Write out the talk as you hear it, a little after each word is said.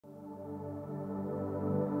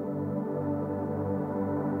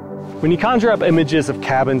When you conjure up images of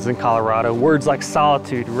cabins in Colorado, words like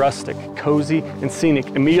solitude, rustic, cozy, and scenic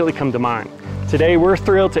immediately come to mind. Today, we're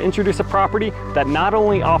thrilled to introduce a property that not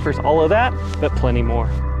only offers all of that, but plenty more.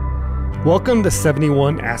 Welcome to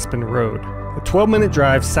 71 Aspen Road, a 12-minute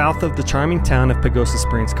drive south of the charming town of Pagosa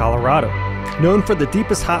Springs, Colorado. Known for the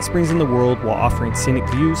deepest hot springs in the world while offering scenic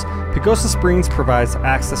views, Pagosa Springs provides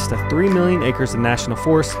access to 3 million acres of national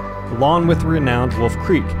forest, along with renowned Wolf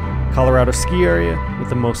Creek, Colorado ski area with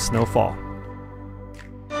the most snowfall.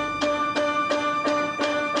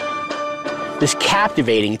 This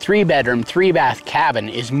captivating 3-bedroom, 3-bath cabin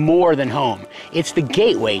is more than home. It's the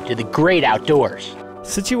gateway to the great outdoors.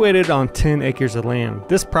 Situated on 10 acres of land,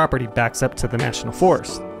 this property backs up to the national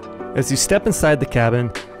forest. As you step inside the cabin,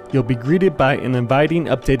 you'll be greeted by an inviting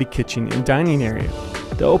updated kitchen and dining area.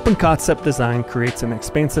 The open concept design creates an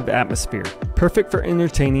expansive atmosphere, perfect for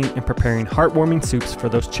entertaining and preparing heartwarming soups for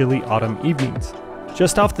those chilly autumn evenings.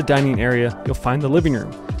 Just off the dining area, you'll find the living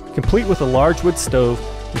room, complete with a large wood stove,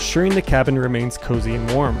 ensuring the cabin remains cozy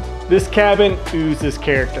and warm. This cabin oozes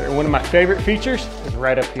character, and one of my favorite features is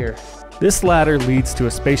right up here. This ladder leads to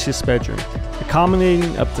a spacious bedroom,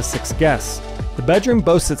 accommodating up to 6 guests. The bedroom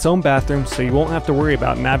boasts its own bathroom, so you won't have to worry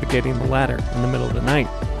about navigating the ladder in the middle of the night.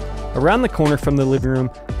 Around the corner from the living room,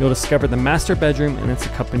 you'll discover the master bedroom and its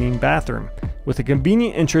accompanying bathroom, with a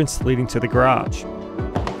convenient entrance leading to the garage.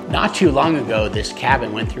 Not too long ago, this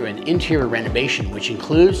cabin went through an interior renovation, which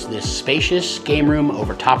includes this spacious game room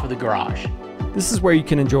over top of the garage. This is where you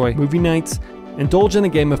can enjoy movie nights, indulge in a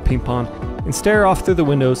game of ping pong, and stare off through the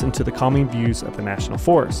windows into the calming views of the national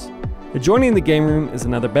forest. Adjoining the game room is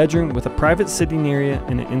another bedroom with a private sitting area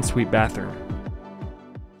and an en-suite bathroom.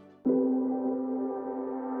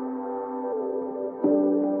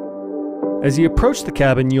 As you approach the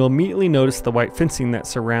cabin, you'll immediately notice the white fencing that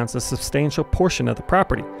surrounds a substantial portion of the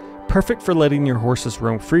property, perfect for letting your horses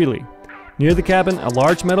roam freely. Near the cabin, a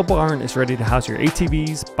large metal barn is ready to house your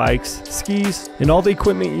ATVs, bikes, skis, and all the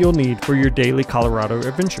equipment you'll need for your daily Colorado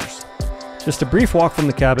adventures. Just a brief walk from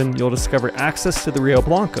the cabin, you'll discover access to the Rio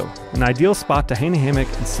Blanco, an ideal spot to hang a hammock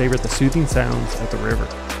and savor the soothing sounds of the river.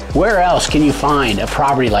 Where else can you find a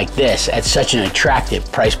property like this at such an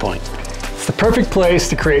attractive price point? It's the perfect place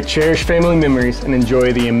to create cherished family memories and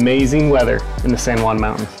enjoy the amazing weather in the San Juan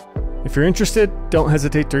Mountains. If you're interested, don't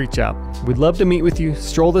hesitate to reach out. We'd love to meet with you,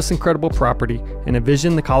 stroll this incredible property, and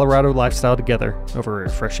envision the Colorado lifestyle together over a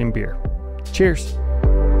refreshing beer. Cheers!